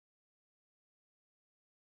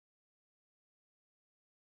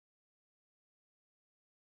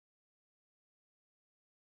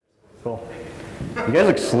Cool. You guys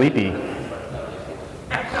look sleepy. You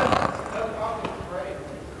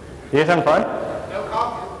guys having fun? No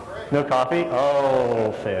coffee is great. No coffee?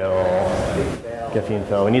 Oh, fail. Caffeine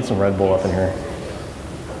fail. We need some Red Bull up in here.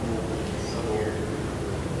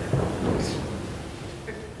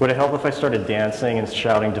 Would it help if I started dancing and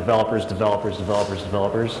shouting developers, developers, developers,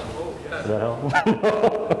 developers? Would that help?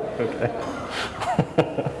 Okay.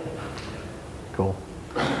 Cool.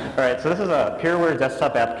 All right, so this is a peer-aware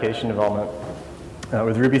desktop application development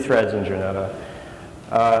with Ruby threads and Junetta.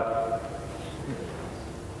 I'm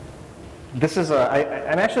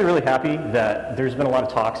actually really happy that there's been a lot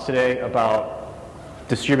of talks today about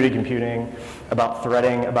distributed computing, about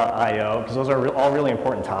threading, about I/O, because those are all really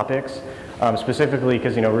important topics. Specifically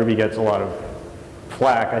because Ruby gets a lot of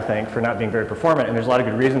flack, I think, for not being very performant, and there's a lot of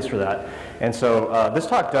good reasons for that. And so this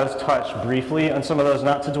talk does touch briefly on some of those,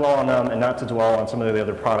 not to dwell on them and not to dwell on some of the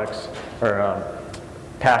other products or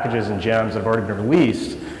packages and gems that have already been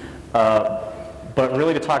released, but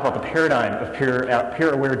really to talk about the paradigm of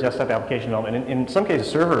peer-aware desktop application development, and in some cases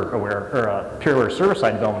server-aware or peer-aware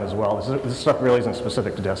server-side development as well. This stuff really isn't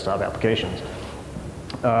specific to desktop applications.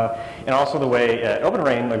 And also the way at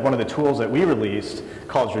OpenRain, like one of the tools that we released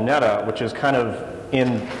called Junetta, which is kind of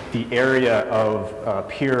in the area of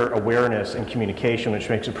peer awareness and communication, which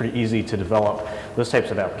makes it pretty easy to develop those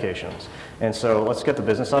types of applications. And so let's get the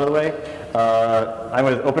business out of the way. I'm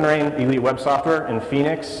with OpenRain Elite Web Software in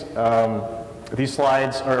Phoenix. These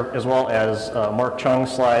slides are, as well as Mark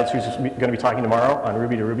Chung's slides, who's going to be talking tomorrow on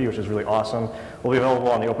Ruby to Ruby, which is really awesome, will be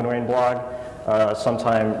available on the OpenRain blog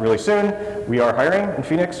sometime really soon. We are hiring in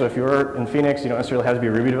Phoenix, so if you're in Phoenix, you don't necessarily have to be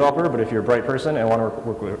a Ruby developer, but if you're a bright person and want to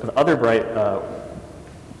work with other bright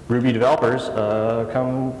Ruby developers,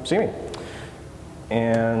 come see me.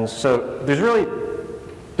 And so this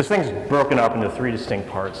thing's broken up into three distinct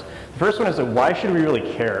parts. The first one is that why should we really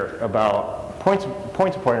care about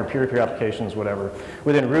point-to-point or peer-to-peer applications, whatever,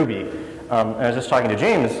 within Ruby? And I was just talking to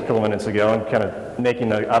James a couple minutes ago and kind of making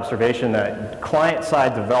the observation that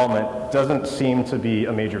client-side development doesn't seem to be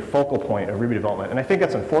a major focal point of Ruby development. And I think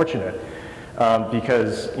that's unfortunate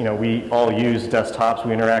because we all use desktops,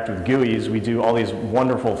 we interact with GUIs, we do all these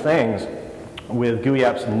wonderful things with GUI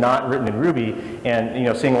apps not written in Ruby,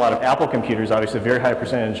 and seeing a lot of Apple computers, obviously a very high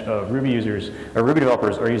percentage of Ruby users or Ruby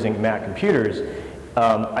developers are using Mac computers.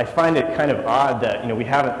 I find it kind of odd that we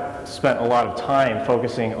haven't spent a lot of time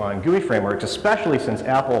focusing on GUI frameworks, especially since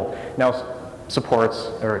Apple now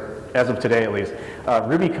supports, or as of today at least,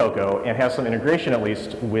 Ruby Cocoa, and has some integration at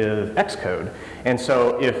least with Xcode. And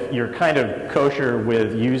so if you're kind of kosher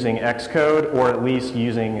with using Xcode, or at least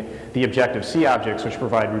using the Objective-C objects which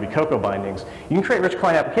provide Ruby Cocoa bindings, you can create rich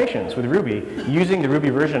client applications with Ruby using the Ruby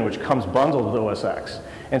version which comes bundled with OS X.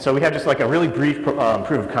 And so we have just like a really brief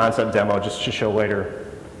proof of concept demo just to show later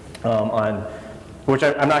on, which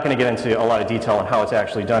I'm not going to get into a lot of detail on how it's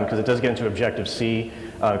actually done, because it does get into Objective-C,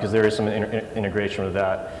 because there is some integration with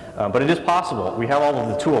that. But it is possible. We have all of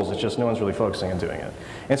the tools, it's just no one's really focusing on doing it.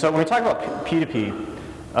 And so when we talk about P2P,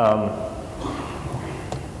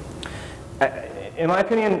 in my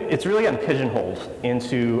opinion, it's really gotten pigeonholed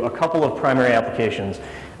into a couple of primary applications.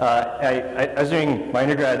 I was doing my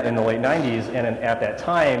undergrad in the late 90s, and at that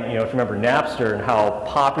time, if you remember Napster and how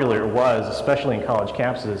popular it was, especially in college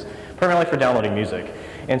campuses, primarily for downloading music.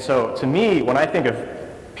 And so to me, when I think of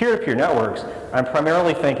peer-to-peer networks, I'm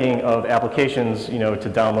primarily thinking of applications, to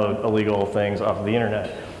download illegal things off of the internet.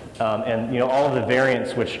 And all of the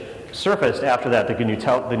variants which surfaced after that, the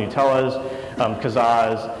Nutellas,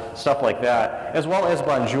 Kazas, stuff like that, as well as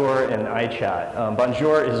Bonjour and iChat.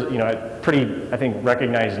 Bonjour is a pretty, I think,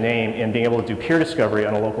 recognized name in being able to do peer discovery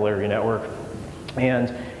on a local area network.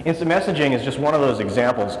 And instant messaging is just one of those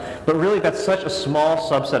examples, but really that's such a small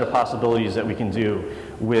subset of possibilities that we can do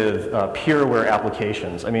with peer-aware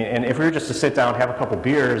applications. I mean, and if we were just to sit down, have a couple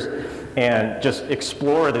beers, and just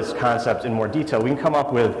explore this concept in more detail, we can come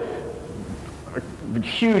up with a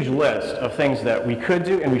huge list of things that we could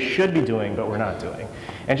do and we should be doing, but we're not doing.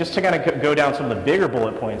 And just to kind of go down some of the bigger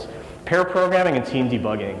bullet points, pair programming and team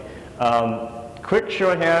debugging. Quick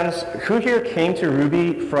show of hands, who here came to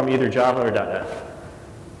Ruby from either Java or .NET?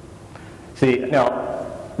 See, now,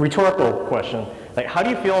 rhetorical question. Like, how do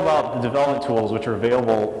you feel about the development tools which are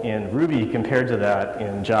available in Ruby compared to that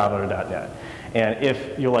in Java or .NET? And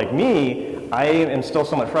if you're like me, I am still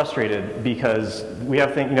somewhat frustrated because we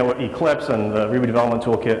have things, Eclipse and the Ruby Development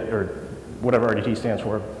Toolkit, or whatever RDT stands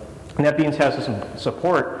for. NetBeans has some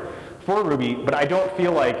support for Ruby, but I don't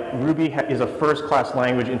feel like Ruby is a first-class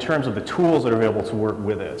language in terms of the tools that are available to work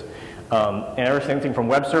with it. And everything from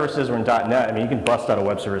web services or in .NET, I mean, you can bust out a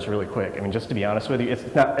web service really quick. I mean, just to be honest with you,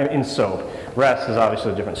 it's not in SOAP. REST is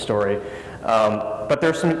obviously a different story. But there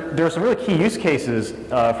are some really key use cases.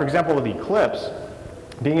 For example, with Eclipse,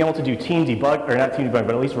 being able to do team debug, or not team debug,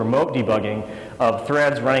 but at least remote debugging of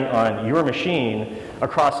threads running on your machine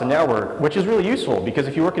across the network, which is really useful because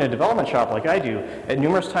if you work in a development shop like I do, at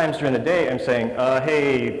numerous times during the day I'm saying,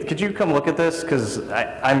 hey, could you come look at this? Because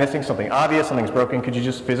I'm missing something obvious, something's broken. Could you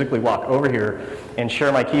just physically walk over here and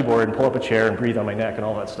share my keyboard and pull up a chair and breathe on my neck and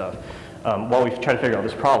all that stuff while we try to figure out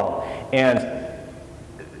this problem. And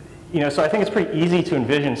so I think it's pretty easy to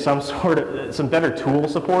envision some better tool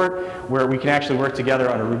support where we can actually work together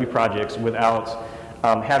on a Ruby projects without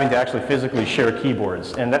having to actually physically share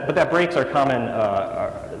keyboards. But that breaks our common,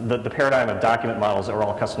 the paradigm of document models that we're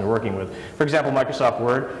all accustomed to working with. For example, Microsoft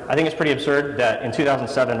Word. I think it's pretty absurd that in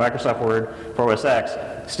 2007, Microsoft Word for OS X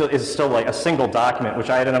is still like a single document, which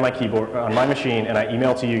I edit on my keyboard, on my machine, and I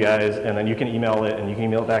email to you guys, and then you can email it, and you can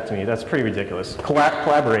email it back to me. That's pretty ridiculous.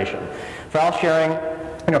 Collaboration. File sharing.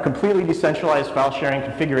 Completely decentralized file sharing,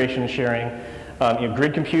 configuration sharing,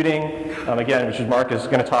 grid computing, again, which is Mark is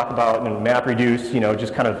going to talk about, MapReduce,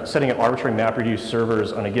 just kind of setting up arbitrary MapReduce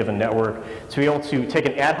servers on a given network to be able to take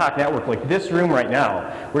an ad hoc network like this room right now,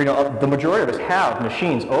 where the majority of us have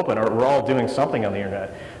machines open or we're all doing something on the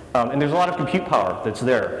internet. And there's a lot of compute power that's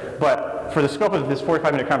there. But for the scope of this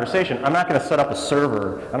 45-minute conversation, I'm not going to set up a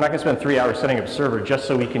server. I'm not going to spend 3 hours setting up a server just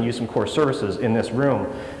so we can use some core services in this room.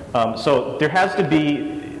 So there has to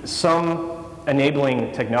be some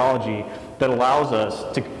enabling technology that allows us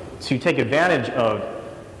to take advantage of,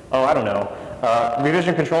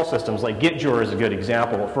 revision control systems like GitJor is a good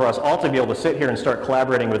example for us all to be able to sit here and start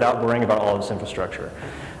collaborating without worrying about all of this infrastructure.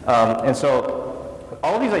 And so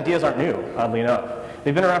all of these ideas aren't new, oddly enough.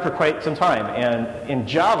 They've been around for quite some time. And in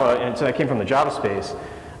Java, and so I came from the Java space,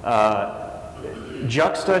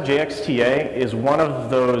 Juxta, JXTA, is one of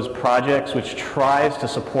those projects which tries to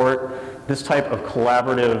support this type of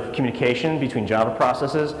collaborative communication between Java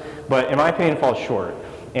processes, but in my opinion falls short.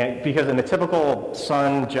 And because in the typical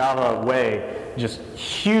Sun Java way, just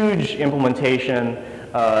huge implementation,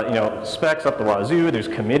 specs up the wazoo, there's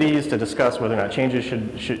committees to discuss whether or not changes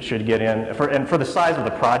should get in. And for the size of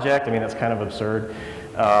the project, I mean, that's kind of absurd.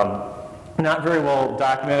 Not very well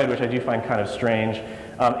documented, which I do find kind of strange.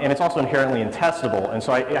 And it's also inherently intestable. And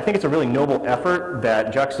so I think it's a really noble effort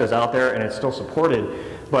that Juxta is out there and it's still supported.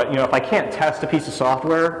 But if I can't test a piece of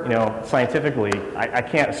software, scientifically, I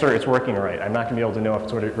can't assert it's working right. I'm not going to be able to know if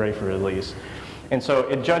it's ready for release. And so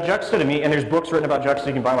Juxta to me, and there's books written about Juxta,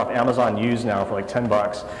 you can buy them off Amazon used now for like 10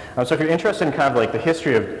 bucks. So if you're interested in kind of like the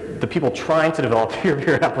history of the people trying to develop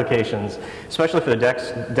peer-to-peer applications, especially for the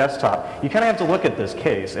desktop, you kind of have to look at this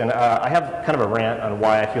case. And I have kind of a rant on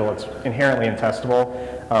why I feel it's inherently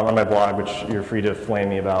intestable on my blog, which you're free to flame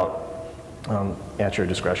me about at your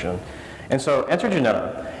discretion. And so enter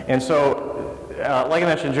Janetta. And so like I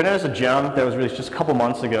mentioned, Janetta is a gem that was released just a couple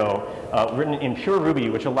months ago, written in pure Ruby,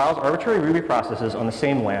 which allows arbitrary Ruby processes on the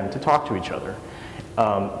same LAN to talk to each other,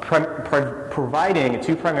 providing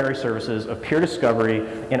two primary services of peer discovery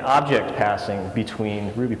and object passing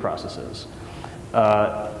between Ruby processes.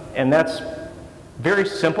 And that's very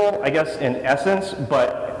simple, I guess, in essence,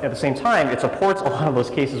 but at the same time, it supports a lot of those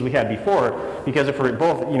cases we had before, because if we're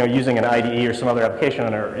both using an IDE or some other application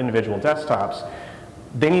on our individual desktops,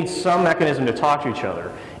 they need some mechanism to talk to each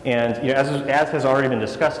other. And as has already been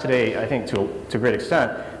discussed today, I think to a great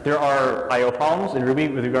extent, there are I/O problems in Ruby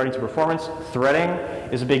with regard to performance. Threading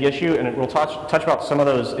is a big issue, and we'll touch about some of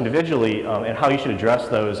those individually and how you should address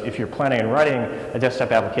those if you're planning on writing a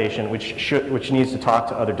desktop application which needs to talk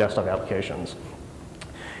to other desktop applications.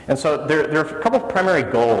 And so there are a couple of primary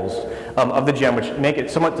goals of the gem which make it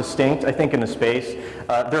somewhat distinct, I think, in the space.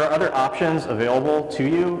 There are other options available to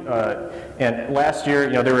you. And last year,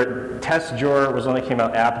 there were TestJor was one that came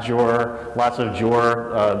out, AppJor, lots of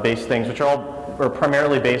Jor-based things, which are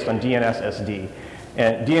primarily based on DNSSD.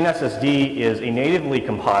 And DNSSD is a natively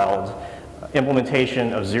compiled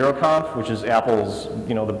implementation of ZeroConf, which is Apple's,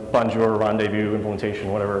 the Bonjour Rendezvous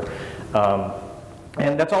implementation, whatever.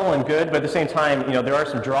 And that's all well and good, but at the same time, there are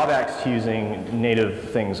some drawbacks to using native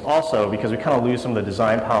things also, because we kind of lose some of the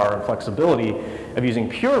design power and flexibility of using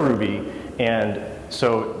pure Ruby, and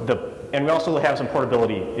we also have some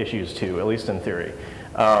portability issues too, at least in theory.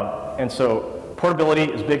 And so portability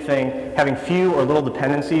is a big thing. Having few or little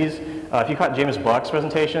dependencies If you caught James Buck's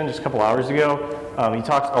presentation just a couple hours ago, he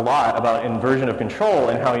talks a lot about inversion of control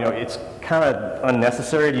and how it's kind of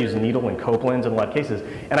unnecessary to use needle and copeland in a lot of cases.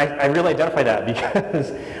 And I really identify that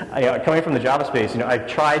because coming from the Java space, I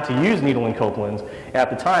tried to use needle and copeland at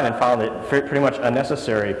the time and found it pretty much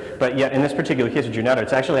unnecessary. But yet in this particular case of Junetta,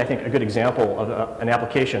 it's actually, I think, a good example of an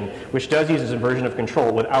application which does use this inversion of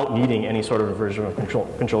control without needing any sort of inversion of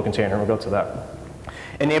control container. We'll go to that.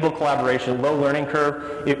 Enable collaboration, low learning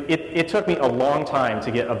curve. It took me a long time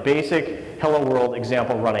to get a basic Hello World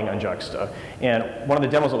example running on Juxta. And one of the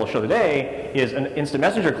demos that we'll show today is an instant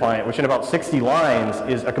messenger client, which in about 60 lines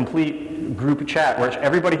is a complete group chat where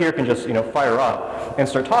everybody here can just fire up and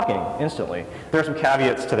start talking instantly. There are some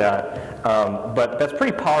caveats to that, but that's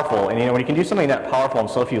pretty powerful. And when you can do something that powerful in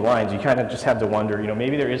so few lines, you kind of just have to wonder,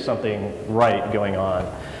 maybe there is something right going on.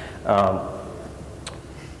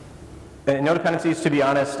 And no dependencies, to be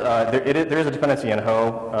honest. There is a dependency in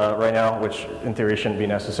Ho right now, which in theory shouldn't be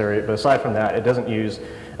necessary. But aside from that, it doesn't use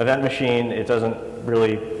event machine. It doesn't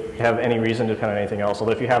really have any reason to depend on anything else.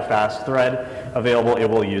 Although if you have fast thread available, it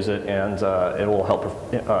will use it, and it will help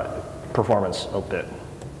performance a bit.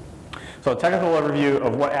 So a technical overview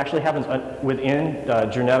of what actually happens within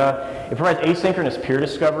Junetta. It provides asynchronous peer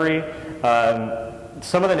discovery.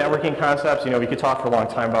 Some of the networking concepts, we could talk for a long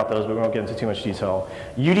time about those, but we won't get into too much detail.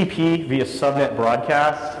 UDP via subnet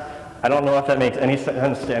broadcast. I don't know if that makes any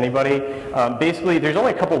sense to anybody. Basically, there's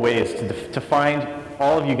only a couple ways to find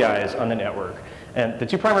all of you guys on the network. And the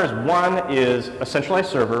two primaries, one is a centralized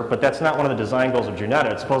server, but that's not one of the design goals of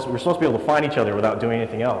Junetta. We're supposed to be able to find each other without doing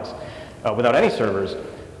anything else, without any servers.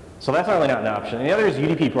 So that's really not an option. And the other is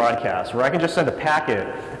UDP broadcast, where I can just send a packet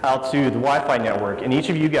out to the Wi-Fi network, and each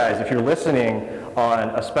of you guys, if you're listening on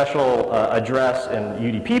a special address and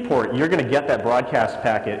UDP port, you're going to get that broadcast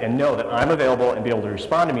packet and know that I'm available and be able to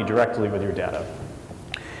respond to me directly with your data.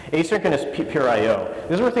 Asynchronous peer I/O.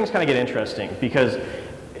 This is where things kind of get interesting, because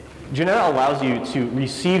Junetta allows you to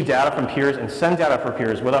receive data from peers and send data for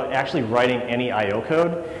peers without actually writing any I/O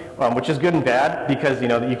code, which is good and bad, because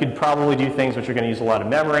you could probably do things which are going to use a lot of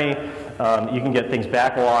memory. You can get things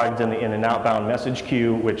backlogged in an outbound message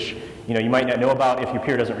queue, which you might not know about if your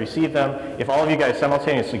peer doesn't receive them. If all of you guys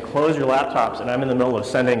simultaneously close your laptops and I'm in the middle of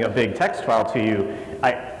sending a big text file to you,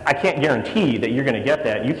 I can't guarantee that you're going to get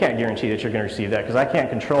that. You can't guarantee that you're going to receive that, because I can't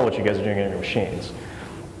control what you guys are doing on your machines.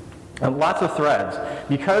 Lots of threads.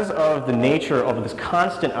 Because of the nature of this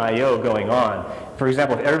constant I/O going on, for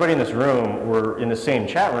example, if everybody in this room were in the same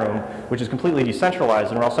chat room, which is completely decentralized,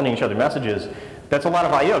 and we're all sending each other messages, that's a lot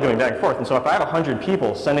of I/O going back and forth. And so if I have 100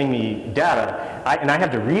 people sending me data, and I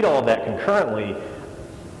have to read all of that concurrently,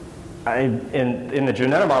 in the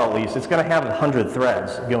Junetta model at least, it's going to have 100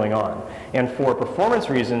 threads going on. And for performance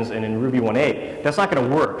reasons, and in Ruby 1.8, that's not going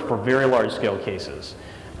to work for very large scale cases.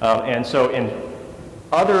 And so in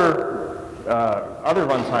other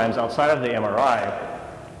runtimes outside of the MRI,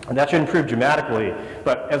 and that should improve dramatically.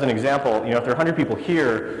 But as an example, if there are 100 people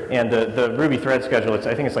here, and the Ruby thread schedule,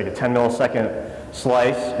 I think it's like a 10 millisecond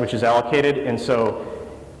slice, which is allocated. And so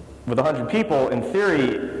with 100 people, in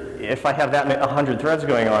theory, if I have that 100 threads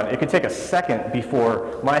going on, it could take a second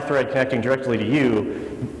before my thread connecting directly to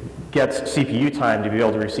you gets CPU time to be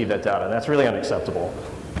able to receive that data. And that's really unacceptable.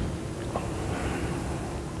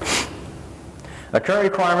 Current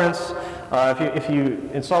requirements. If you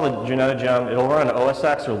install the Junetta gem, it'll run on OS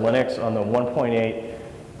X or Linux on the 1.8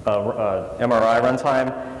 MRI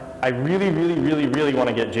runtime. I really want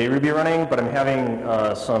to get JRuby running, but I'm having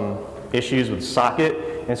some issues with socket.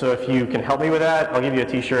 And so if you can help me with that, I'll give you a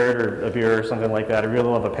t-shirt or a beer or something like that. I really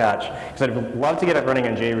love a patch, because I'd love to get it running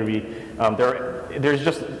on JRuby. There's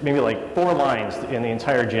just maybe like 4 lines in the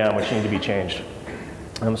entire gem which need to be changed.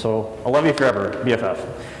 So I'll love you forever, BFF.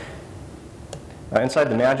 Inside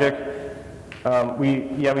the magic,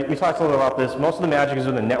 we talked a little bit about this. Most of the magic is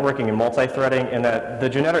within networking and multi-threading, and that the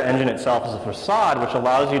Junetta engine itself is a facade which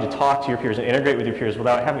allows you to talk to your peers and integrate with your peers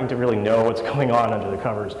without having to really know what's going on under the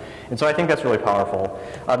covers. And so I think that's really powerful.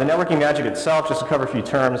 The networking magic itself, just to cover a few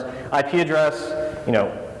terms, IP address,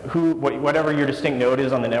 whatever your distinct node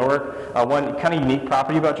is on the network. One kind of unique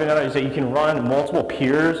property about Junetta is that you can run multiple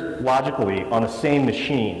peers logically on the same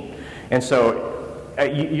machine. And so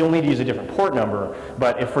you'll need to use a different port number,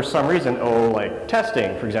 but if for some reason, like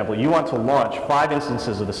testing, for example, you want to launch 5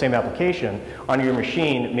 instances of the same application on your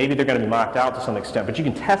machine, maybe they're going to be mocked out to some extent, but you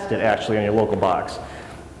can test it actually on your local box.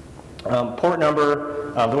 Port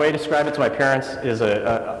number, the way I describe it to my parents is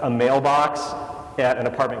a mailbox at an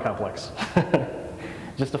apartment complex.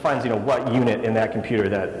 Just defines what unit in that computer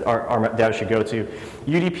that our data should go to.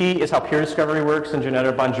 UDP is how peer discovery works in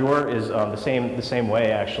Junetta. Bonjour is the same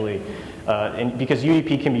way actually. and because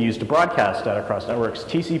UDP can be used to broadcast data across networks.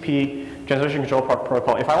 TCP, Transmission Control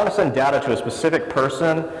Protocol, if I want to send data to a specific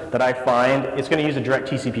person that I find, it's going to use a direct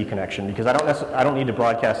TCP connection because I don't need to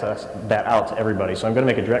broadcast that out to everybody. So I'm going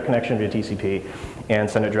to make a direct connection via TCP and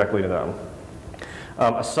send it directly to them.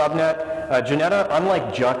 A subnet, Juneta,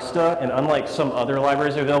 unlike Juxta and unlike some other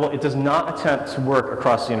libraries available, it does not attempt to work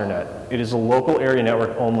across the internet. It is a local area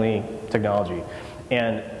network only technology.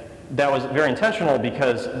 And that was very intentional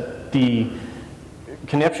because the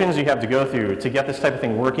connections you have to go through to get this type of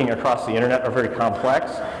thing working across the internet are very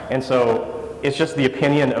complex. And so it's just the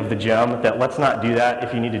opinion of the gem that let's not do that.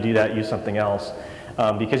 If you need to do that, use something else.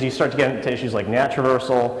 Because you start to get into issues like NAT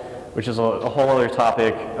traversal, which is a whole other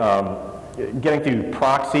topic. Getting through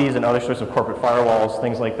proxies and other sorts of corporate firewalls,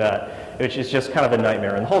 things like that, which is just kind of a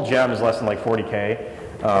nightmare. And the whole gem is less than like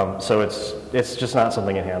 40K, so it's just not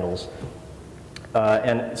something it handles.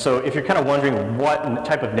 And so if you're kind of wondering what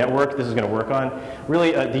type of network this is going to work on,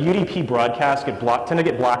 really the UDP broadcasts tend to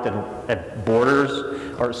get blocked at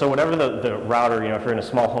borders, or so whatever the router, if you're in a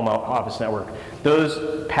small home office network,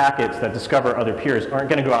 those packets that discover other peers aren't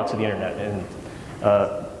going to go out to the internet.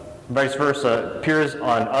 And vice versa, peers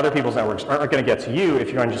on other people's networks aren't going to get to you if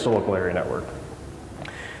you're on just a local area network.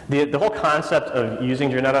 The whole concept of using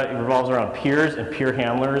Juneta revolves around peers and peer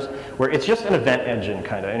handlers, where it's just an event engine,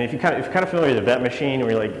 kind of. And if you're kind of familiar with the event machine,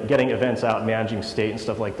 where you're like getting events out, managing state and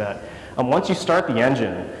stuff like that, once you start the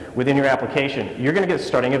engine within your application, you're going to get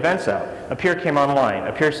starting events out. A peer came online,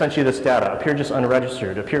 a peer sent you this data, a peer just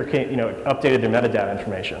unregistered, a peer came, updated their metadata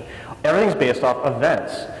information. Everything's based off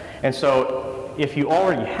events. And so if you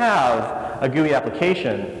already have a GUI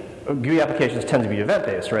application, GUI applications tend to be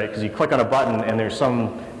event-based, right? Because you click on a button and there's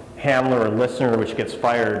some handler or listener which gets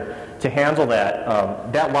fired to handle that.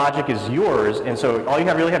 That logic is yours, and so all you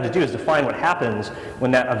really have to do is define what happens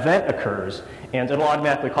when that event occurs, and it'll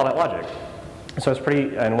automatically call that logic. So it's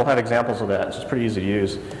pretty, and we'll have examples of that, so it's pretty easy to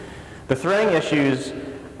use. The threading issues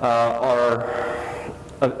are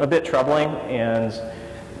a bit troubling, and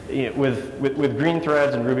with green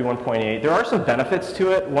threads and Ruby 1.8, there are some benefits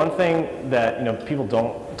to it. One thing that people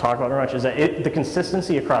don't talk about very much is that the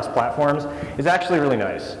consistency across platforms is actually really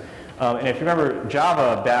nice. And if you remember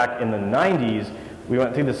Java back in the 90s, we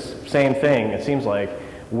went through this same thing, it seems like,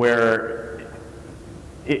 where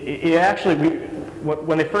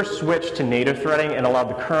when they first switched to native threading and allowed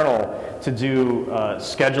the kernel to do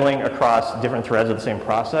scheduling across different threads of the same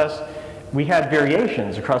process, we had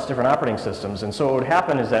variations across different operating systems. And so what would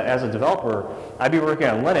happen is that as a developer, I'd be working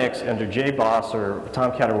on Linux under JBoss or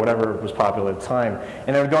Tomcat or whatever was popular at the time,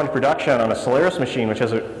 and I would go into production on a Solaris machine, which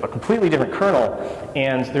has a completely different kernel,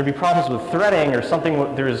 and there'd be problems with threading or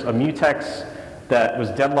something. There's a mutex that was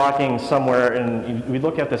deadlocking somewhere, and we'd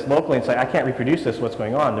look at this locally and say, I can't reproduce this, what's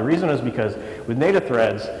going on? The reason is because with native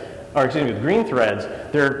threads, or excuse me, with green threads,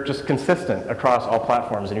 they're just consistent across all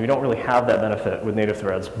platforms, and we don't really have that benefit with native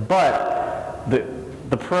threads. But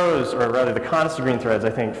the pros, or rather the cons to green threads, I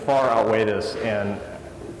think far outweigh this, and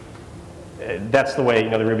that's the way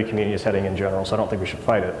the Ruby community is heading in general, so I don't think we should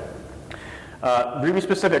fight it.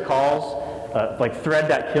 Ruby-specific calls, like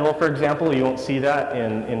thread.kill, for example, you won't see that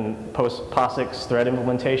in post-POSIX thread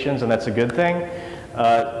implementations, and that's a good thing.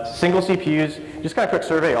 Single CPUs, just kind of quick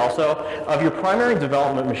survey also, of your primary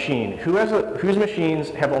development machine, whose machines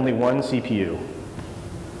have only one CPU?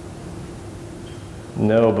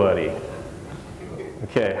 Nobody.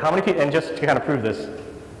 Okay, how many people, and just to kind of prove this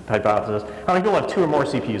hypothesis, how many people have 2 or more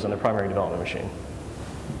CPUs on their primary development machine?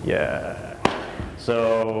 Yeah.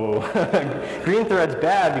 So green thread's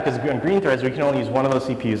bad because on green threads we can only use one of those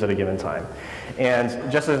CPUs at a given time.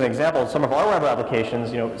 And just as an example, some of our web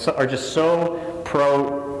applications, are just so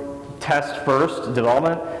test first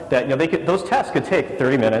development that those tests could take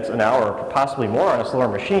 30 minutes, an hour, possibly more on a slower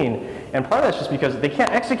machine. And part of that's just because they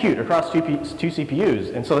can't execute across two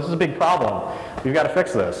CPUs. And so this is a big problem. We've got to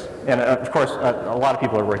fix this. And of course, a lot of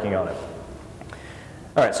people are working on it.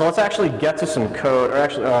 All right, so let's actually get to some code, or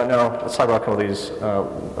actually, no, let's talk about a couple of these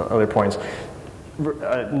other points.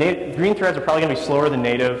 Green threads are probably going to be slower than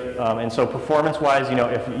native, and so performance-wise,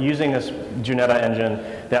 if you're using this Juneta engine,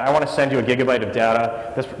 that I want to send you a gigabyte of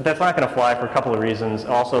data, that's not going to fly for a couple of reasons.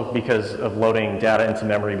 Also because of loading data into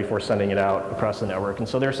memory before sending it out across the network, and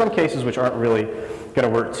so there are some cases which aren't really going to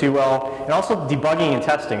work too well. And also debugging and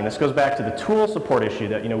testing, and this goes back to the tool support issue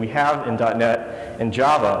that we have in .NET and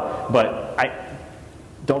Java, but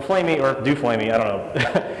don't flame me, or do flame me, I don't know.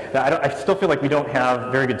 I still feel like we don't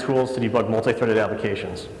have very good tools to debug multi-threaded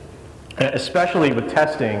applications, especially with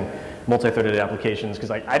testing multi-threaded applications,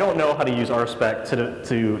 because I don't know how to use RSpec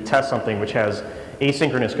to test something which has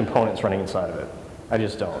asynchronous components running inside of it. I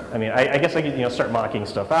just don't. I mean, I guess I could start mocking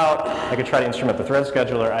stuff out. I could try to instrument the thread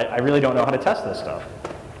scheduler. I really don't know how to test this stuff.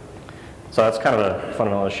 So that's kind of a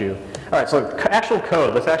fundamental issue. All right, so actual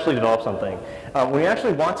code, let's actually develop something. When you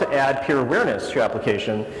actually want to add peer awareness to your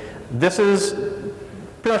application, this is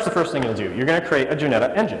pretty much the first thing you'll do. You're going to create a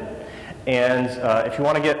Junetta engine. And if you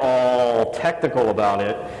want to get all technical about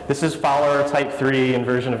it, this is Fowler type 3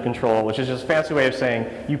 inversion of control, which is just a fancy way of saying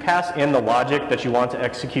you pass in the logic that you want to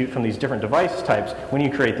execute from these different device types when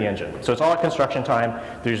you create the engine. So it's all at construction time.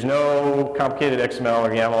 There's no complicated XML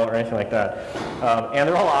or YAML or anything like that. And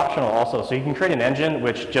they're all optional also. So you can create an engine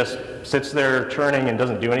which just sits there churning and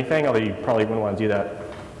doesn't do anything, although you probably wouldn't want to do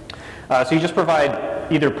that. So you just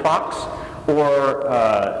provide either procs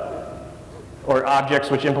or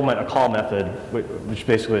objects which implement a call method, which is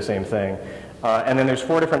basically the same thing. And then there's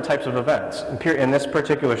 4 different types of events. In this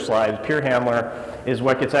particular slide, peer handler is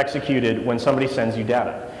what gets executed when somebody sends you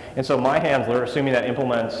data. And so my handler, assuming that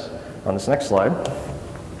implements, on this next slide,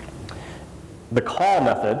 the call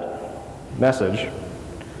message,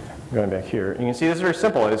 going back here, you can see this is very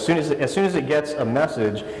simple. As soon as it gets a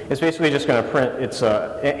message, it's basically just going to print it's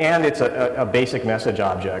a basic message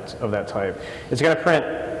object of that type. It's going to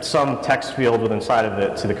print some text field with inside of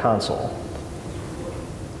it to the console.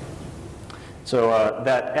 So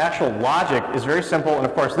that actual logic is very simple, and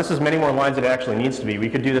of course this is many more lines than it actually needs to be. We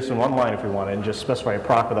could do this in one line if we wanted and just specify a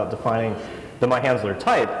proc without defining the myhandler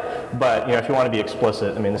type. But if you want to be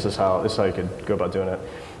explicit, I mean this is how you could go about doing it.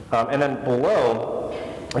 And then below,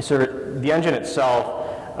 the engine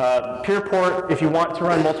itself, peer port, if you want to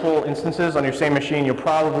run multiple instances on your same machine, you'll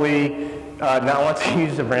probably not want to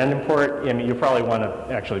use a random port. I mean, you'll probably want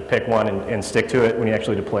to actually pick one and stick to it when you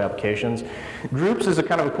actually deploy applications. Groups is a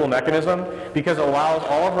kind of a cool mechanism because it allows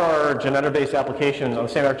all of our Junetta-based applications on the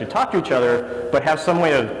same network to talk to each other, but have some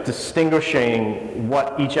way of distinguishing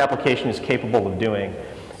what each application is capable of doing.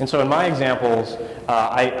 And so in my examples,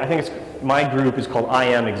 I think my group is called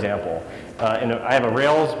IM example. And I have a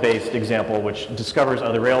Rails-based example which discovers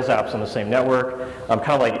other Rails apps on the same network, kind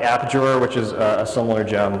of like AppJawer, which is a similar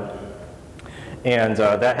gem. And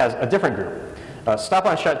that has a different group. Stop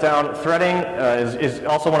on shutdown. Threading is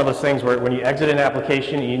also one of those things where when you exit an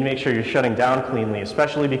application, you need to make sure you're shutting down cleanly,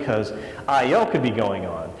 especially because I/O could be going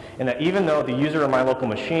on. And that even though the user on my local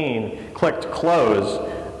machine clicked close,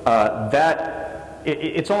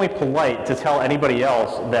 it's only polite to tell anybody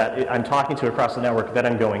else that I'm talking to across the network that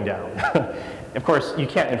I'm going down. Of course, you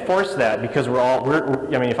can't enforce that because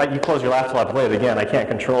I mean, if you close your laptop late, again, I can't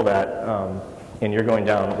control that, and you're going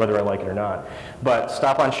down whether I like it or not. But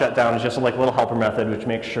stop on shutdown is just like a little helper method which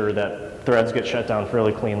makes sure that threads get shut down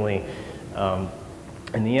fairly cleanly.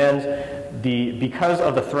 In the end, because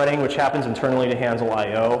of the threading which happens internally to handle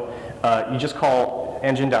I/O, you just call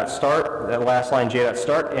engine.start, that last line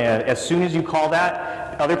j.start, and as soon as you call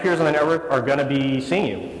that, other peers on the network are going to be seeing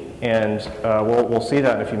you. And we'll see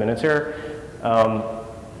that in a few minutes here.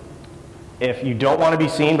 If you don't want to be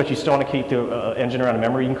seen, but you still want to keep the engine around in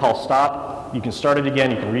memory, you can call stop. You can start it again.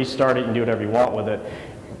 You can restart it. You can do whatever you want with it.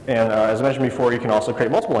 And as I mentioned before, you can also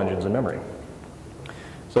create multiple engines in memory.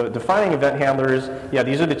 So defining event handlers, yeah,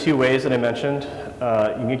 these are the 2 ways that I mentioned.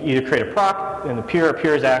 You can either create a proc, and the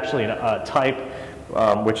peer is actually a type,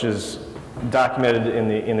 which is documented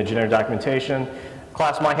in the Junetta documentation.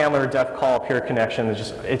 Class myhandler, def call, peer connection.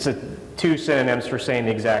 It's 2 synonyms for saying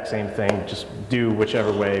the exact same thing. Just do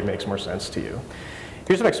whichever way makes more sense to you.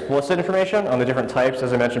 Here's some explicit information on the different types.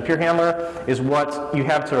 As I mentioned, peer handler is what you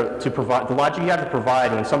have to provide, the logic you have to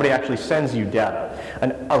provide when somebody actually sends you data.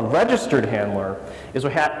 A registered handler is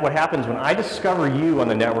what happens when I discover you on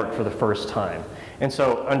the network for the first time. And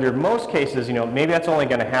so under most cases, maybe that's only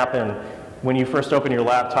going to happen when you first open your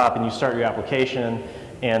laptop and you start your application,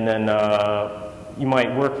 and then you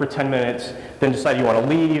might work for 10 minutes, then decide you want to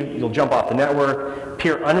leave, you'll jump off the network.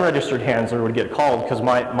 Peer unregistered handler would get called because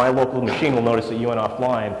my local machine will notice that you went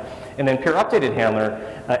offline. And then peer updated handler,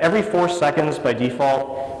 every 4 seconds by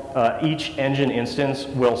default, each engine instance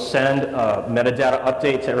will send a metadata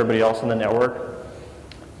update to everybody else in the network.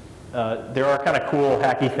 There are kind of cool,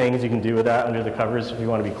 hacky things you can do with that under the covers if you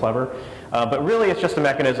want to be clever. But really, it's just a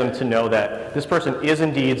mechanism to know that this person is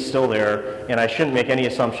indeed still there, and I shouldn't make any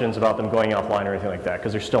assumptions about them going offline or anything like that,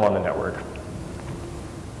 because they're still on the network.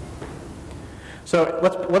 So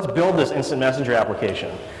let's build this instant messenger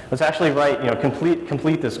application. Let's actually write,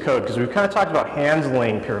 complete this code, because we've kind of talked about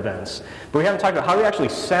handling peer events, but we haven't talked about how do we actually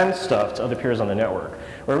send stuff to other peers on the network,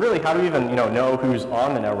 or really how do we even know who's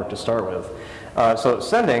on the network to start with. So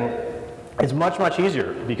sending, It's much, much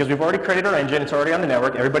easier because we've already created our engine. It's already on the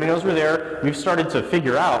network. Everybody knows we're there. We've started to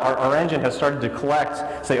figure out, our engine has started to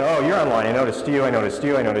collect, say, oh, you're online. I noticed you. I noticed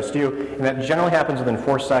you. I noticed you. And that generally happens within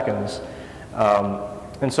 4 seconds.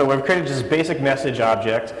 And so we've created this basic message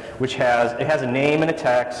object, which has a name and a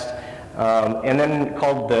text, and then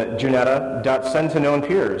called the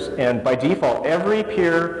Junetta.sendToKnownPeers. And by default, every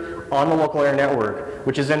peer on the local area network,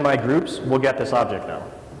 which is in my groups, will get this object now.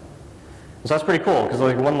 So that's pretty cool, because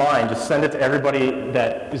like one line, just send it to everybody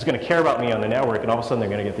that is going to care about me on the network, and all of a sudden they're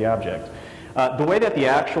going to get the object. The way that the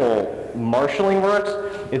actual marshalling works,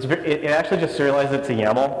 it actually just serializes it to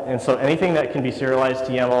YAML, and so anything that can be serialized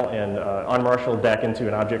to YAML and unmarshaled back into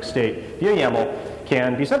an object state via YAML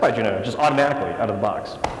can be sent by Junetta, just automatically out of the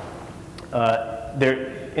box.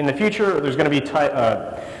 In the future, there's going to be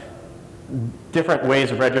different ways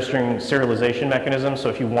of registering serialization mechanisms. So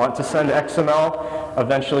if you want to send XML,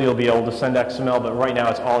 eventually you'll be able to send XML, but right now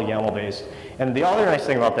it's all YAML based. And the other nice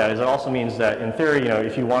thing about that is it also means that in theory,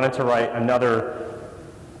 if you wanted to write another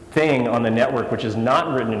thing on the network which is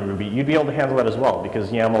not written in Ruby, you'd be able to handle that as well, because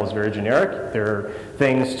YAML is very generic. There are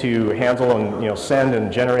things to handle and send and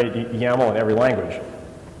generate YAML in every language.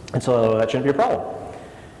 And so that shouldn't be a problem.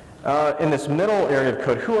 In this middle area of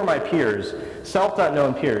code, who are my peers?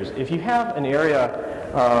 Self.knownPeers. If you have an area,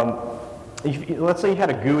 let's say you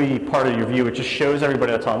had a GUI part of your view which just shows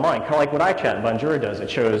everybody that's online, kind of like what iChat and Bonjura does.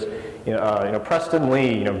 It shows, Preston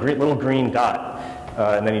Lee, little green dot,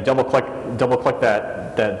 and then you double click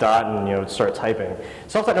that dot and start typing.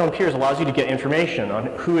 Self.knownPeers allows you to get information on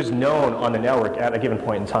who is known on the network at a given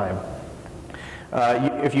point in time.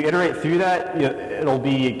 If you iterate through that, it'll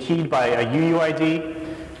be keyed by a UUID,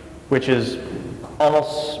 which is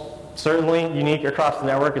almost certainly unique across the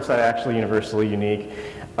network. It's not actually universally unique,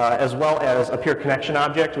 as well as a peer connection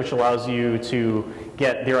object, which allows you to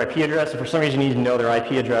get their IP address. If for some reason you need to know their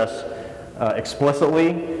IP address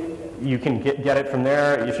explicitly, you can get it from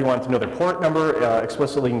there. If you want to know their port number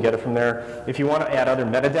explicitly, you can get it from there. If you want to add other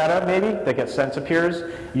metadata, maybe, that gets sent to peers,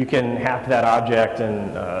 you can hack that object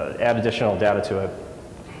and add additional data to it.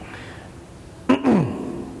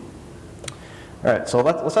 All right, so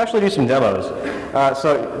let's actually do some demos.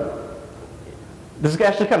 So this is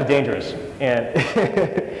actually kind of dangerous, and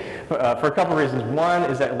for a couple of reasons. One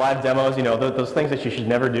is that live demos, those things that you should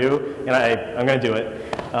never do, and I'm going to do it.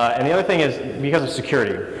 And the other thing is because of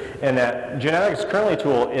security, and that Junetta is currently a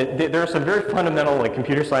tool. There are some very fundamental, like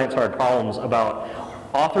computer science hard problems about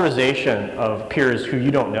authorization of peers who you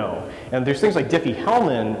don't know. And there's things like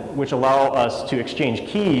Diffie-Hellman, which allow us to exchange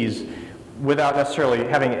keys without necessarily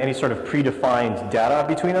having any sort of predefined data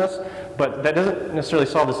between us, but that doesn't necessarily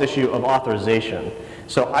solve this issue of authorization.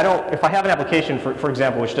 So if I have an application, for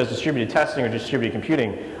example, which does distributed testing or distributed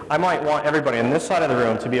computing, I might want everybody on this side of the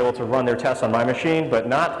room to be able to run their tests on my machine, but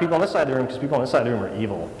not people on this side of the room, because people on this side of the room are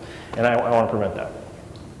evil, and I want to prevent that.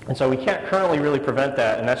 And so we can't currently really prevent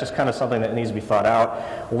that, and that's just kind of something that needs to be thought out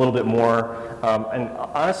a little bit more. And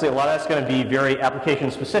honestly, a lot of that's going to be very application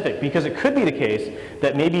specific, because it could be the case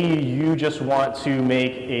that maybe you just want to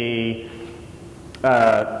make a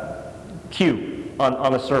queue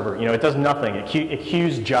on the server. It does nothing. It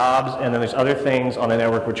queues jobs, and then there's other things on the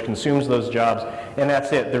network which consumes those jobs, and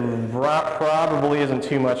that's it. There probably isn't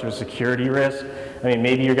too much of a security risk. I mean,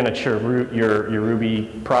 maybe you're going to chroot your Ruby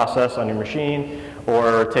process on your machine,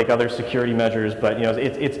 or take other security measures, but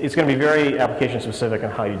it's going to be very application specific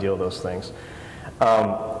on how you deal with those things.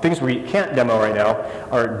 Things we can't demo right now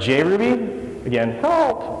are JRuby. Again,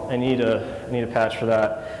 help! I need a patch for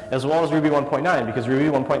that, as well as Ruby 1.9, because Ruby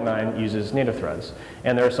 1.9 uses native threads.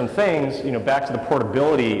 And there are some things, back to the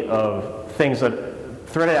portability of things that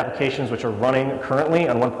threaded applications which are running currently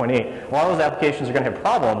on 1.8. A lot of those applications are going to have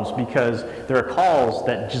problems because there are calls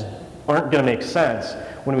that just aren't going to make sense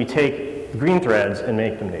when we take green threads and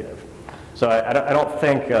make them native. So I don't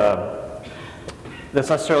think that's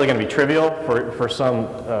necessarily going to be trivial for some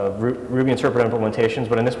Ruby interpreter implementations,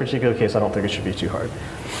 but in this particular case, I don't think it should be too hard.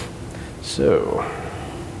 So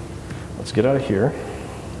let's get out of here.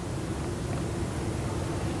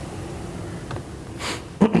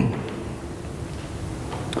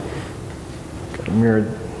 Got a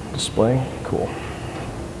mirrored display, cool.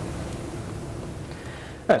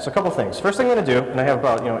 All right, so a couple things. First thing I'm going to do, and I have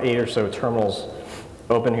about 8 or so terminals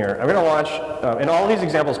open here. I'm going to launch, and all of these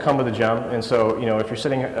examples come with a gem, and so if you're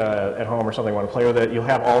sitting at home or something, want to play with it, you'll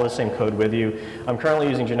have all the same code with you. I'm currently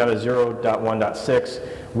using Junetta 0.1.6,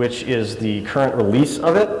 which is the current release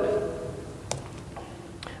of it.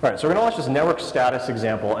 All right, so we're going to launch this network status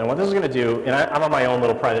example, and what this is going to do, and I'm on my own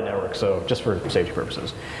little private network, so just for safety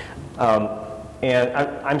purposes. And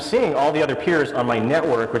I'm seeing all the other peers on my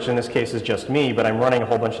network, which in this case is just me, but I'm running a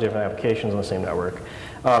whole bunch of different applications on the same network.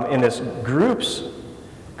 In this groups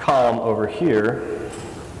column over here,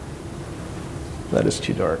 that is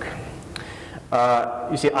too dark.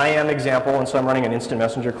 You see IM example, and so I'm running an instant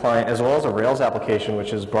messenger client as well as a Rails application,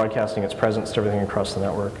 which is broadcasting its presence to everything across the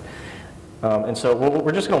network. And so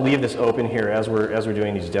we're just going to leave this open here as we're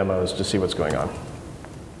doing these demos to see what's going on.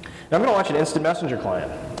 Now I'm going to launch an instant messenger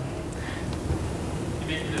client. You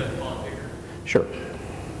mentioned the font bigger. Sure.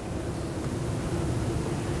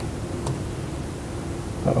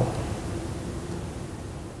 Uh-oh.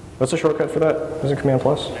 What's the shortcut for that? Is it Command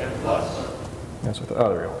plus? Command plus. Yes, oh,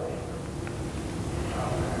 there we go.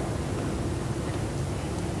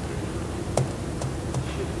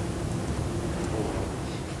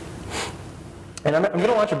 And I'm going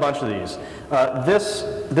to launch a bunch of these.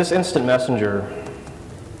 This instant messenger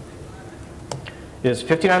is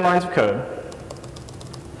 59 lines of code.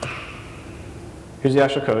 Here's the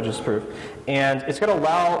actual code, just to prove. And it's going to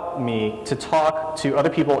allow me to talk to other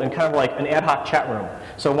people in kind of like an ad hoc chat room.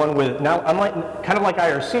 So one with, now unlike, kind of like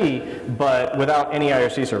IRC, but without any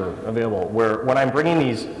IRC server available, where when I'm bringing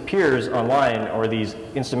these peers online or these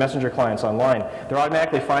instant messenger clients online, they're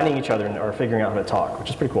automatically finding each other and are figuring out how to talk, which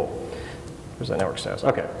is pretty cool. Where's that network status?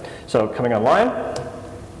 Okay, so coming online,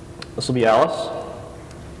 this will be Alice.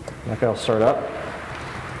 Okay, I'll start up.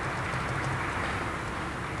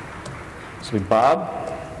 This will be Bob.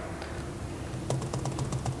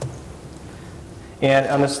 And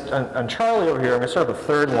on Charlie over here, I'm going to start up a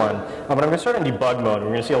third one, but I'm going to start in debug mode. We're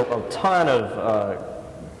going to see a ton of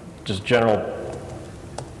just general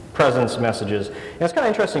presence messages. And it's kind of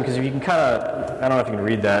interesting because if you can kind of, I don't know if you can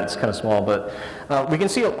read that, it's kind of small, but we can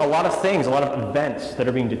see a lot of things, a lot of events that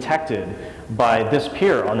are being detected by this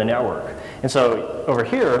peer on the network. And so over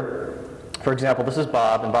here, for example, this is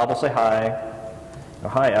Bob, and Bob will say hi. Oh,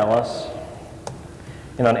 hi, Alice.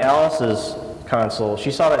 And on Alice's console,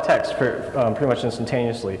 she saw that text pretty much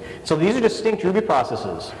instantaneously. So these are distinct Ruby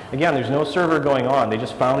processes. Again, there's no server going on. They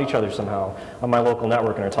just found each other somehow on my local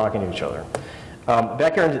network and are talking to each other.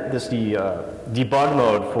 Back here in this debug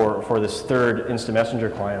mode for this third instant messenger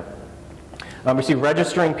client, we see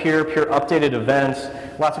registering peer updated events,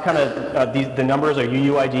 lots of kind of, the numbers are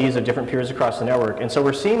UUIDs of different peers across the network. And so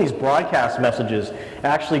we're seeing these broadcast messages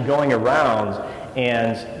actually going around,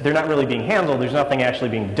 and they're not really being handled. There's nothing actually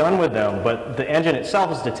being done with them, but the engine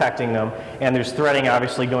itself is detecting them, and there's threading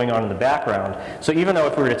obviously going on in the background. So even though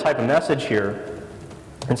if we were to type a message here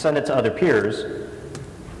and send it to other peers,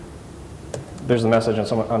 there's the message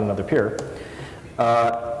on another peer,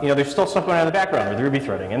 you know, there's still stuff going on in the background with Ruby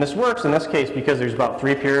threading. And this works in this case because there's about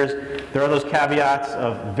 3 peers. There are those caveats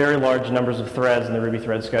of very large numbers of threads in the Ruby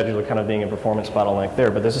thread scheduler kind of being a performance bottleneck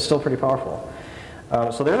there, but this is still pretty powerful.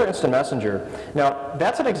 So there's our instant messenger. Now,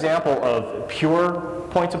 that's an example of pure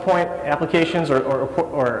point-to-point applications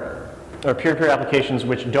or peer-to-peer applications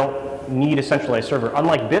which don't need a centralized server,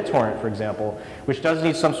 unlike BitTorrent, for example, which does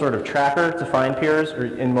need some sort of tracker to find peers, or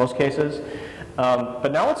in most cases.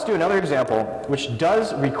 But now let's do another example which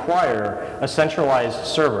does require a centralized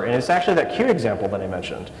server, and it's actually that queue example that I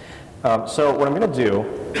mentioned. So what I'm going to do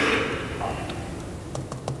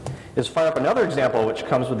is fire up another example which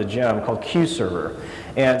comes with a gem called queue server.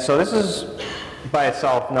 And so this is by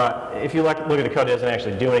itself not, if you look at the code, it doesn't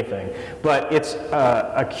actually do anything, but it's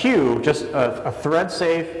a queue, just a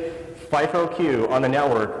thread-safe FIFO queue on the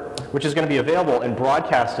network, which is going to be available and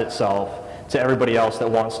broadcast itself to everybody else that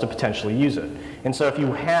wants to potentially use it. And so if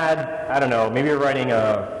you had, I don't know, maybe you're writing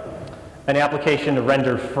an application to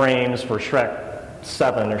render frames for Shrek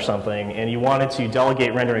 7 or something, and you wanted to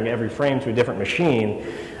delegate rendering every frame to a different machine,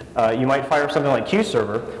 you might fire up something like queue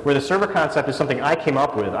server, where the server concept is something I came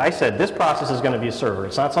up with. I said this process is going to be a server.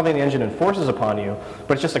 It's not something the engine enforces upon you,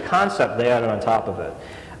 but it's just a concept they added on top of it.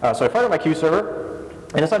 So I fired up my queue server,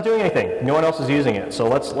 and it's not doing anything. No one else is using it, so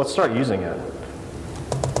let's start using it.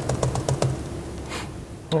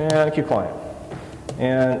 And queue client.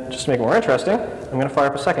 And just to make it more interesting, I'm going to fire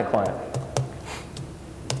up a second client.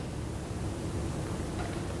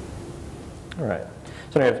 All right.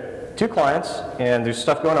 So we have 2 clients, and there's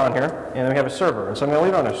stuff going on here, and then we have a server. And so I'm going to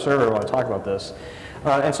leave it on a server while I talk about this.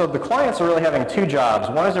 And so the clients are really having 2 jobs.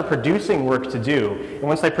 One is they're producing work to do, and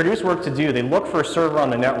once they produce work to do, they look for a server on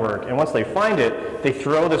the network, and once they find it, they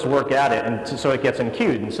throw this work at it, and so it gets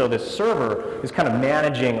enqueued. And so this server is kind of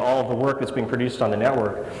managing all of the work that's being produced on the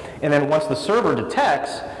network. And then once the server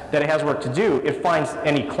detects that it has work to do, it finds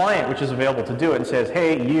any client which is available to do it and says,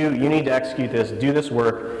 hey, you need to execute this, do this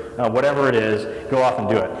work, whatever it is, go off and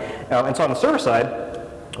do it. And so on the server side,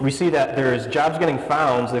 we see that there's jobs getting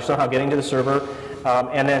found, they're somehow getting to the server,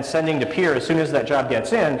 and then sending to peer. As soon as that job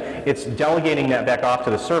gets in, it's delegating that back off to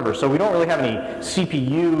the server. So we don't really have any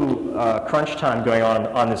CPU crunch time going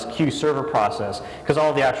on this queue server process, because all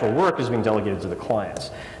of the actual work is being delegated to the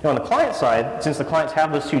clients. Now on the client side, since the clients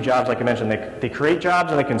have those two jobs, like I mentioned, they create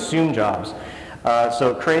jobs and they consume jobs.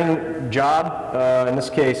 So creating job, in this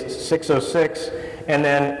case 606, and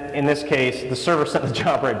then in this case the server sent the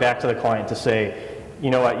job right back to the client to say, you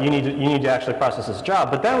know what, you need to actually process this job.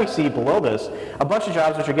 But then we see below this a bunch of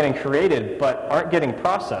jobs which are getting created but aren't getting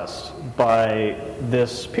processed by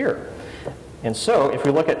this peer. And so if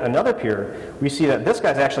we look at another peer, we see that this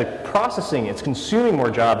guy's actually processing, it's consuming more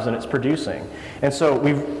jobs than it's producing. And so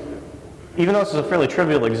even though this is a fairly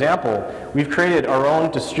trivial example, we've created our own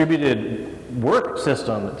distributed work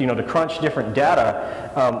system, to crunch different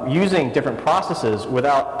data using different processes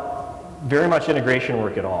without very much integration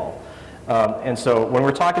work at all. And so when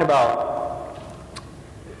we're talking about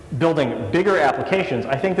building bigger applications,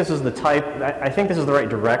 I think this is the right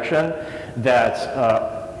direction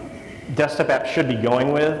that desktop apps should be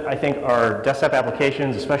going with. I think our desktop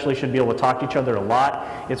applications especially should be able to talk to each other a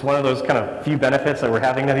lot. It's one of those kind of few benefits that we're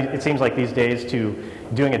having, it seems like these days, to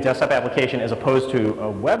doing a desktop application as opposed to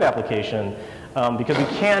a web application, because we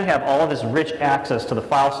can have all of this rich access to the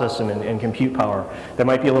file system and compute power that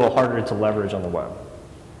might be a little harder to leverage on the web.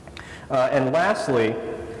 And lastly,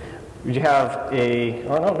 we have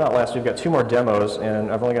not last, we've got two more demos,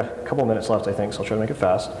 and I've only got a couple minutes left, I think, so I'll try to make it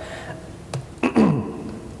fast.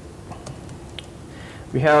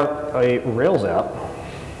 We have a Rails app.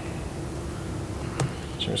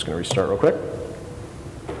 So I'm just going to restart real quick.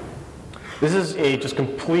 This is a just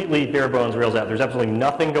completely bare bones Rails app. There's absolutely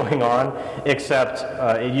nothing going on except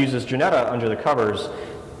it uses Janetta under the covers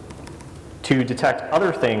to detect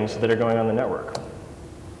other things that are going on the network.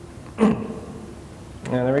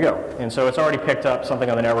 And there we go. And so it's already picked up something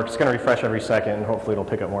on the network. It's going to refresh every second, and hopefully it'll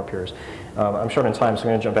pick up more peers. I'm short on time, so I'm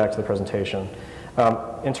going to jump back to the presentation.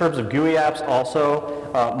 In terms of GUI apps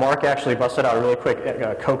also, Mark actually busted out a really quick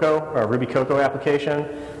Ruby Cocoa application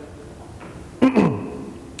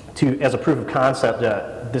as a proof of concept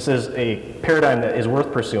that this is a paradigm that is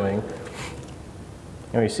worth pursuing.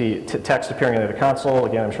 And we see text appearing in the console.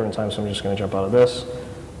 Again, I'm short on time, so I'm just going to jump out of this.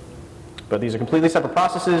 But these are completely separate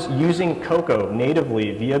processes using Cocoa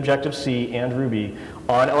natively via Objective-C and Ruby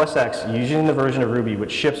on OS X using the version of Ruby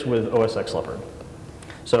which ships with OS X Leopard.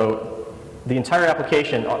 So the entire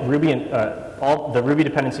application, Ruby and all the Ruby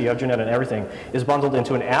dependency of Janetta and everything is bundled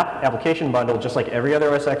into an application bundle just like every other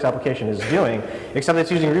OS X application is doing, except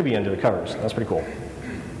it's using Ruby under the covers. That's pretty cool.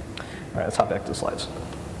 All right, let's hop back to the slides.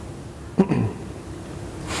 I'm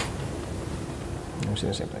seeing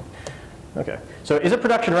the same thing. Okay, so is it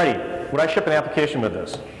production ready? Would I ship an application with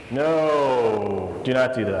this? No, do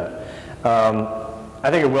not do that. I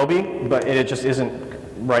think it will be, but it just isn't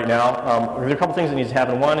right now. There are a couple things that needs to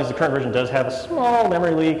happen. One is the current version does have a small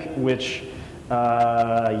memory leak, which,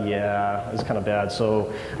 yeah, is kind of bad.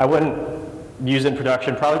 So I wouldn't use it in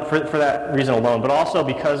production, probably for that reason alone, but also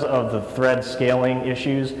because of the thread scaling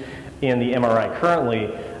issues in the MRI currently.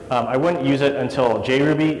 I wouldn't use it until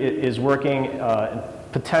JRuby is working,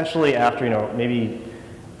 potentially after, maybe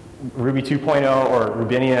Ruby 2.0 or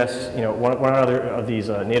Rubinius, one other of these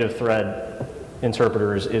native thread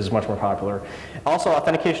interpreters is much more popular. Also,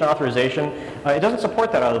 authentication authorization, it doesn't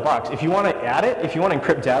support that out of the box. If you want to add it, if you want to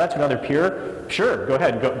encrypt data to another peer, sure, go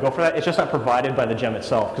ahead, go for that. It's just not provided by the gem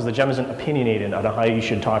itself, because the gem isn't opinionated on how you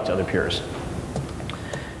should talk to other peers.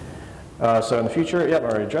 So in the future, yep, I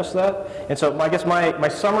already addressed that. And so I guess my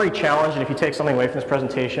summary challenge, and if you take something away from this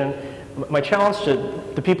presentation, my challenge to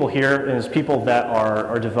the people here and as people that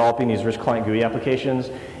are developing these rich client GUI applications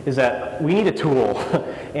is that we need a tool.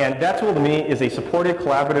 And that tool to me is a supported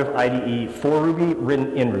collaborative IDE for Ruby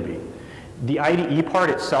written in Ruby. The IDE part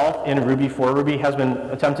itself in Ruby for Ruby has been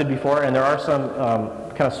attempted before, and there are some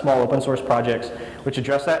kind of small open source projects which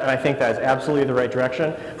address that, and I think that is absolutely the right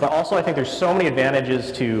direction. But also I think there's so many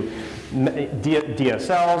advantages to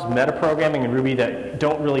DSLs, metaprogramming in Ruby that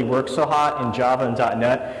don't really work so hot in Java and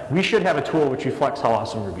 .NET. We should have a tool which reflects how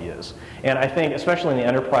awesome Ruby is. And I think, especially in the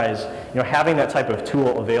enterprise, having that type of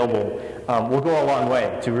tool available will go a long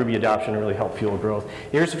way to Ruby adoption and really help fuel growth.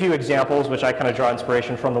 Here's a few examples which I kind of draw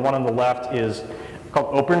inspiration from. The one on the left is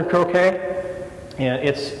called Open Croquet, and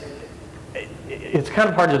it's kind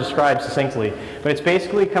of hard to describe succinctly, but it's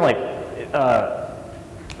basically kind of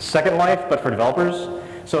like Second Life, but for developers.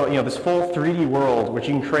 So this full 3D world which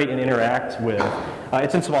you can create and interact with.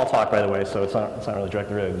 It's in Smalltalk, by the way, so it's not really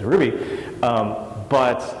directly related to Ruby.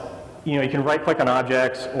 But you can right-click on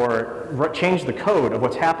objects or change the code of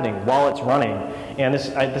what's happening while it's running. And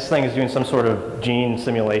this thing is doing some sort of gene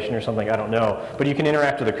simulation or something, I don't know. But you can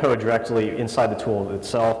interact with the code directly inside the tool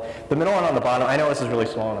itself. The middle one on the bottom, I know this is really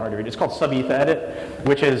small and hard to read. It's called Sub-Etha Edit,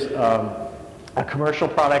 which is a commercial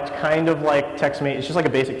product, kind of like TextMate. It's just like a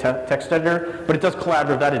basic text editor, but it does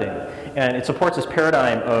collaborative editing. And it supports this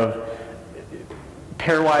paradigm of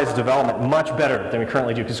pairwise development much better than we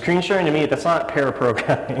currently do. Because screen sharing to me, that's not pair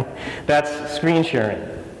programming, that's screen sharing.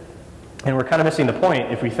 And we're kind of missing the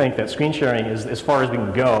point if we think that screen sharing is as far as we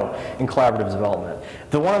can go in collaborative development.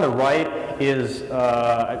 The one on the right is it's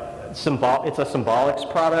a Symbolics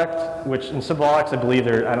product, which in Symbolics I believe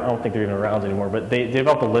I don't think they're even around anymore, but they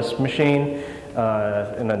developed a Lisp machine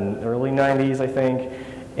in the early 90s, I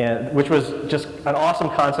think, which was just an awesome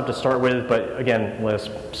concept to start with, but again,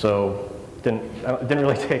 Lisp, so didn't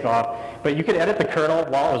really take off. But you could edit the kernel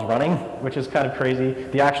while it was running, which is kind of crazy.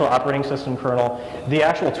 The actual operating system kernel. The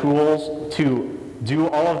actual tools to do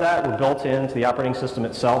all of that were built into the operating system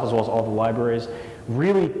itself, as well as all the libraries.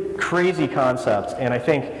 Really crazy concepts, and I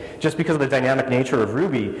think just because of the dynamic nature of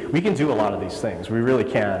Ruby, we can do a lot of these things. We really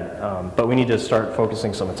can, but we need to start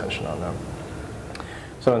focusing some attention on them.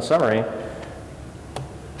 So in summary,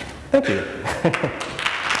 thank you.